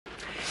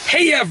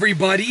Hey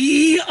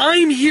everybody,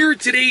 I'm here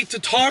today to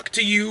talk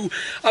to you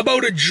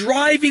about a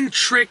driving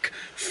trick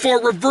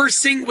for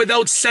reversing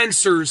without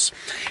sensors.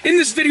 In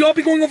this video, I'll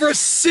be going over a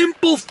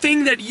simple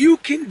thing that you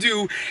can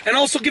do and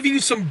also giving you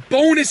some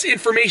bonus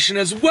information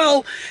as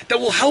well that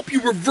will help you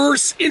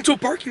reverse into a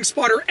parking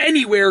spot or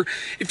anywhere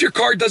if your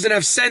car doesn't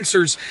have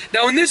sensors.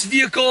 Now in this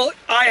vehicle,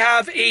 I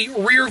have a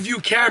rear view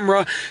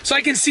camera so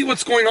I can see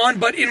what's going on,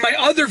 but in my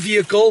other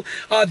vehicle,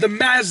 the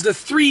Mazda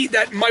 3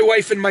 that my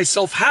wife and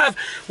myself have,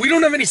 we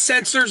don't have any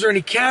sensors or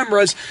any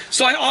cameras,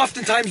 so I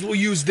oftentimes will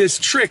use this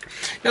trick.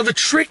 Now the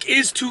trick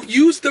is to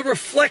use the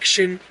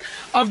reflection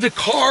of the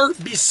car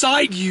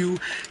beside you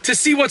to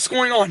see what's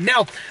going on.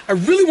 Now, I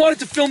really wanted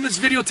to film this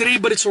video today,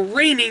 but it's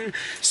raining,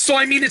 so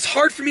I mean, it's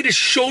hard for me to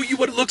show you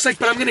what it looks like,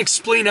 but I'm going to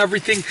explain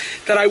everything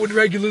that I would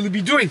regularly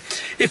be doing.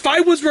 If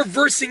I was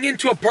reversing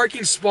into a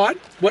parking spot,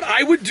 what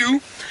I would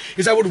do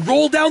is I would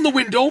roll down the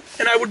window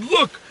and I would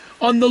look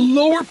on the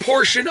lower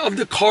portion of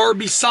the car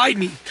beside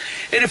me.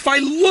 And if I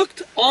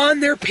looked on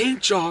their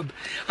paint job,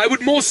 I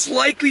would most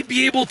likely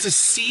be able to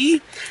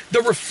see the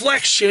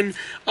reflection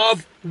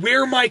of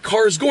where my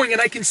car is going,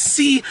 and I can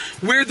see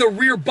where the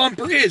rear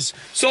bumper is.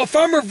 So if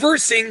I'm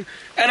reversing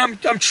and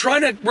I'm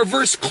trying to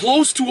reverse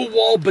close to a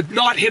wall but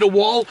not hit a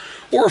wall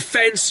or a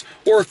fence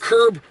or a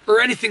curb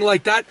or anything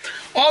like that,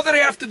 all that I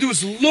have to do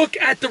is look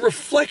at the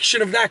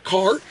reflection of that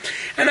car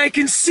and I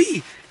can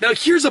see. Now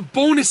here's a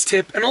bonus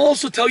tip, and I'll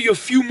also tell you a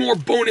few more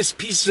bonus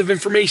pieces of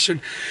information.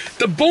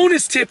 The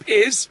bonus tip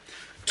is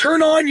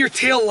turn on your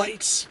tail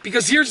lights,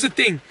 because here's the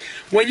thing.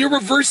 When you're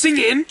reversing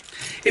in,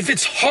 if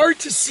it's hard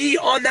to see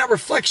on that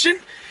reflection,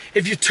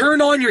 if you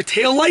turn on your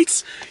tail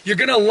lights, you're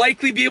gonna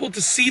likely be able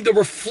to see the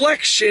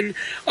reflection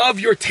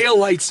of your tail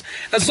lights,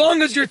 as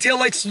long as your tail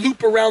lights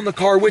loop around the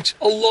car, which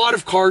a lot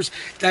of cars,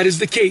 that is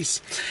the case.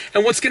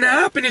 And what's gonna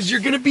happen is you're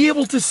gonna be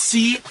able to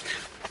see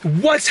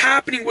what's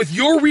happening with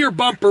your rear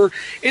bumper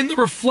in the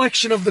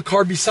reflection of the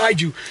car beside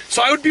you.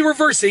 So I would be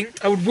reversing,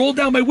 I would roll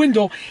down my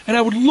window, and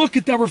I would look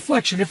at that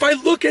reflection. If I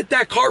look at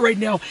that car right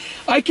now,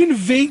 I can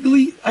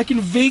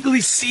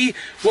vaguely see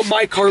what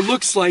my car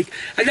looks like,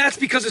 and that's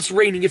because it's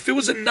raining. If it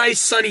was a nice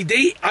sunny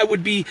day, it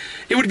would be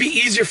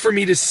easier for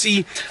me to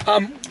see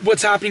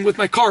what's happening with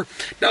my car.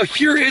 Now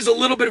here is a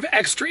little bit of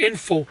extra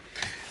info.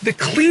 The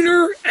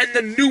cleaner and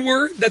the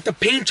newer that the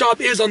paint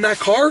job is on that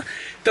car,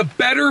 the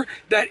better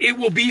that it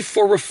will be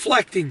for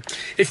reflecting.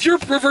 If you're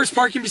reverse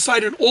parking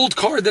beside an old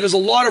car that has a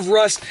lot of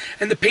rust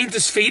and the paint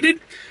is faded,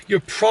 you're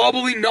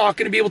probably not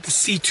going to be able to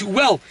see too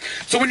well.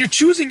 So when you're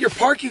choosing your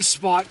parking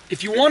spot,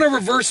 if you want to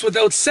reverse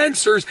without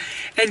sensors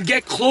and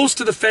get close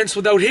to the fence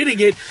without hitting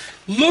it,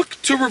 look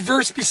to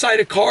reverse beside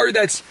a car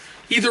that's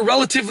either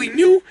relatively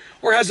new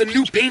or has a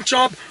new paint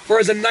job or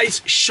has a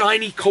nice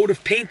shiny coat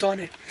of paint on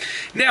it.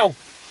 Now,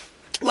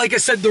 like I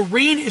said, the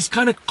rain is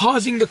kind of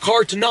causing the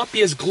car to not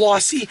be as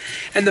glossy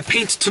and the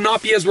paint to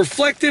not be as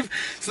reflective.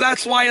 So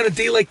that's why on a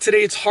day like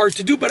today, it's hard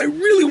to do. But I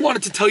really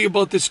wanted to tell you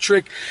about this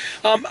trick.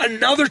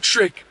 Another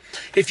trick,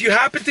 if you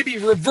happen to be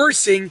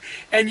reversing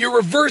and you're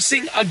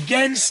reversing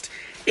against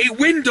a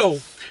window,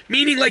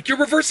 meaning like you're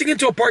reversing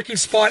into a parking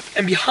spot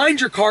and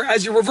behind your car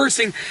as you're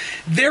reversing,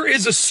 there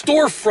is a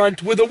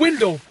storefront with a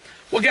window.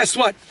 Well, guess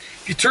what?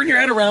 If you turn your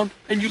head around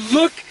and you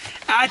look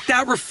at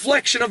that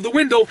reflection of the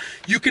window,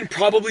 you can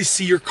probably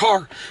see your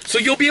car. So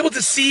you'll be able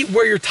to see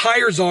where your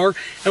tires are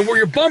and where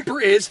your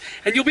bumper is,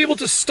 and you'll be able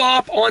to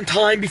stop on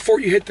time before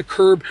you hit the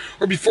curb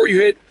or before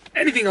you hit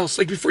anything else,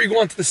 like before you go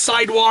onto the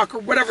sidewalk or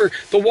whatever,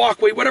 the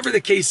walkway, whatever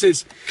the case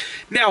is.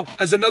 Now,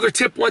 as another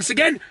tip, once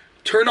again,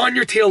 turn on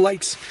your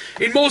taillights.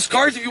 In most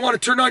cars, if you want to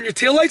turn on your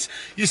taillights,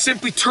 you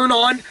simply turn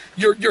on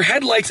your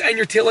headlights and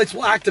your taillights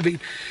will activate.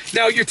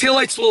 Now, your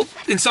taillights will,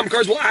 in some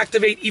cars, will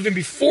activate even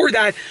before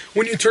that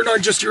when you turn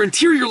on just your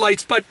interior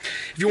lights. But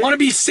if you want to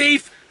be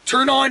safe,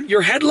 turn on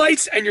your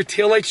headlights and your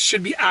taillights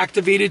should be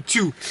activated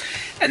too.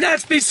 And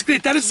that's basically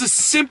it. That is a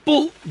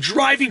simple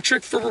driving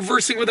trick for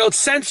reversing without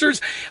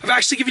sensors. I've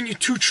actually given you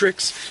two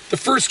tricks. The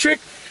first trick,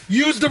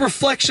 use the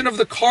reflection of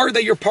the car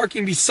that you're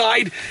parking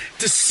beside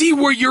to see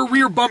where your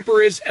rear bumper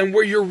is and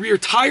where your rear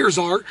tires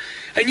are,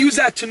 and use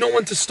that to know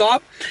when to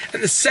stop.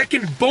 And the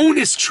second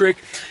bonus trick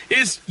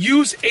is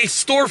use a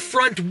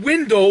storefront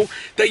window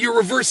that you're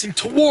reversing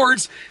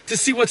towards to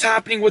see what's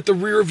happening with the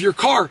rear of your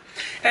car.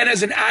 And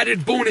as an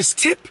added bonus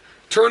tip,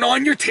 turn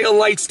on your tail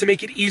lights to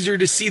make it easier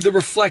to see the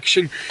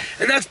reflection.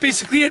 And that's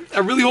basically it. I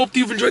really hope that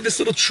you've enjoyed this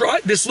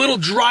little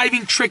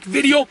driving trick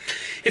video.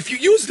 If you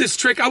use this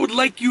trick, I would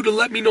like you to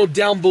let me know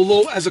down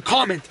below as a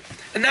comment.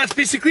 And that's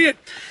basically it.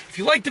 If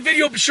you liked the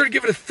video, be sure to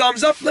give it a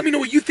thumbs up. Let me know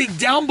what you think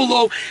down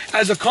below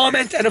as a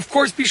comment. And of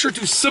course, be sure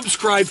to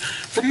subscribe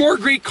for more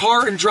great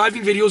car and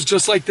driving videos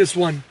just like this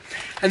one.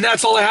 And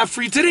that's all I have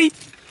for you today.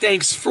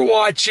 Thanks for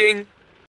watching.